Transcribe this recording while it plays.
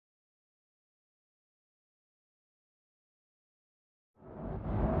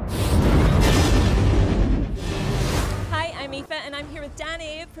I'm Aoife, and I'm here with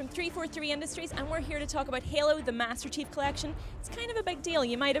Ayoub from 343 Industries, and we're here to talk about Halo, the Master Chief Collection. It's kind of a big deal,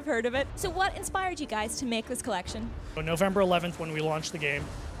 you might have heard of it. So what inspired you guys to make this collection? On November 11th, when we launched the game,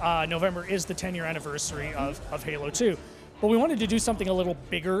 November is the 10-year anniversary of Halo 2. But we wanted to do something a little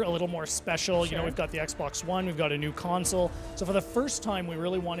bigger, a little more special. Sure. You know, we've got the Xbox One, we've got a new console. So for the first time, we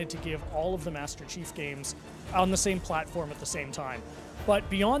really wanted to give all of the Master Chief games on the same platform at the same time. But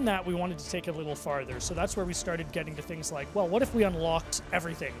beyond that, we wanted to take it a little farther. So that's where we started getting to things like, well, what if we unlocked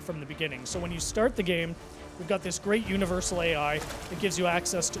everything from the beginning? So when you start the game, we've got this great universal AI that gives you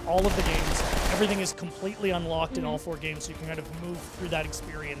access to all of the games. Everything is completely unlocked in all 4 games, so you can kind of move through that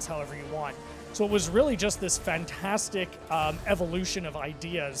experience however you want. So it was really just this fantastic evolution of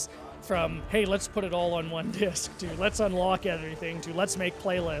ideas from, hey, let's put it all on one disc, to let's unlock everything, to let's make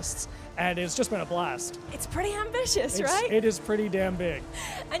playlists. And it's just been a blast. It's pretty ambitious, right? It is pretty damn big.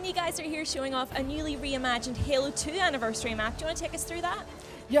 And you guys are here showing off a newly reimagined Halo 2 anniversary map. Do you want to take us through that?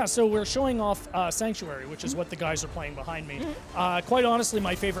 Yeah, so we're showing off Sanctuary, which is what the guys are playing behind me. Quite honestly,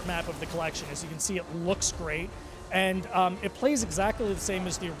 my favorite map of the collection. As you can see, it looks great. And it plays exactly the same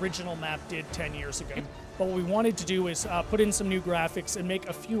as the original map did 10 years ago. But what we wanted to do is put in some new graphics and make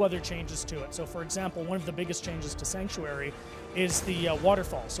a few other changes to it. So for example, one of the biggest changes to Sanctuary is the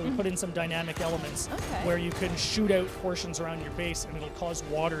waterfall. So we put in some dynamic elements where you can shoot out portions around your base and it'll cause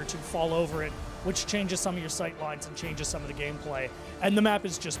water to fall over it, which changes some of your sight lines and changes some of the gameplay. And the map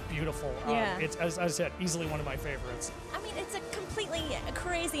is just beautiful. Yeah. It's, as I said, easily one of my favorites. I mean, it's a completely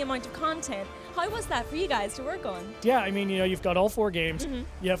crazy amount of content. How was that for you guys to work on? Yeah, I mean, you know, you've got all 4 games.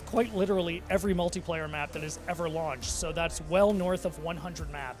 You have quite literally every multiplayer map that has ever launched. So that's well north of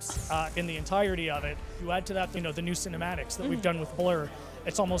 100 maps in the entirety of it. You add to that, you know, the new cinematics that we've done with Blur.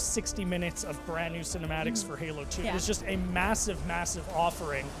 It's almost 60 minutes of brand new cinematics for Halo 2. Yeah. It's just a massive, massive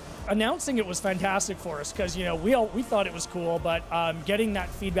offering. Announcing it was fantastic for us because, you know, we thought it was cool, but getting that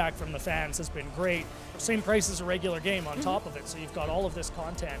feedback from the fans has been great. Same price as a regular game on top of it, so you've got all of this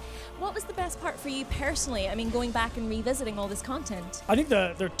content. What was the best part for you personally? I mean, going back and revisiting all this content. I think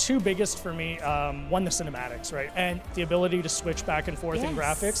the 2 biggest for me, one, the cinematics, right? And the ability to switch back and forth in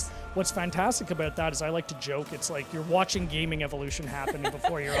graphics. What's fantastic about that is I like to joke, it's like you're watching gaming evolution happening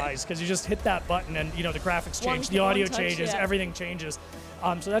before your eyes, because you just hit that button and, you know, the graphics change, the audio changes, everything changes.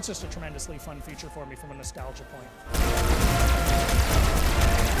 So that's just a tremendously fun feature for me from a nostalgia point.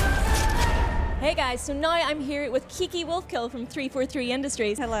 Hey guys, so now I'm here with Kiki Wolfkill from 343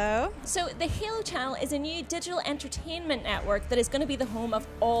 Industries. Hello. So the Halo channel is a new digital entertainment network that is going to be the home of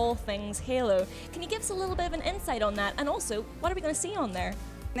all things Halo. Can you give us a little bit of an insight on that? And also, what are we going to see on there?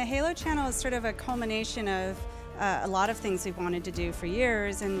 The Halo channel is sort of a culmination of a lot of things we've wanted to do for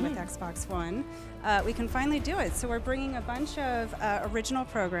years, and with Xbox One, we can finally do it. So we're bringing a bunch of original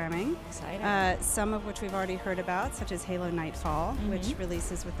programming, some of which we've already heard about, such as Halo Nightfall, which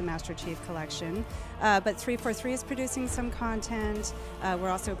releases with the Master Chief Collection. But 343 is producing some content.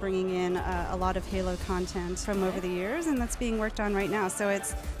 We're also bringing in a lot of Halo content from over the years, and that's being worked on right now. So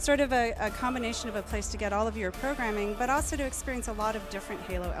it's sort of a combination of a place to get all of your programming, but also to experience a lot of different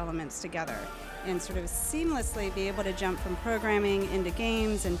Halo elements together, and sort of seamlessly be able to jump from programming into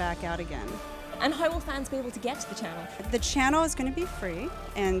games and back out again. And how will fans be able to get to the channel? The channel is going to be free,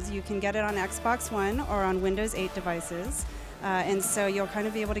 and you can get it on Xbox One or on Windows 8 devices. And so you'll kind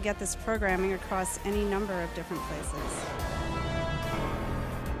of be able to get this programming across any number of different places.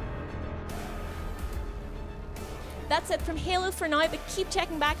 That's it from Halo for now, but keep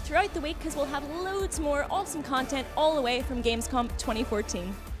checking back throughout the week because we'll have loads more awesome content all the way from Gamescom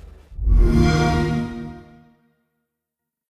 2014.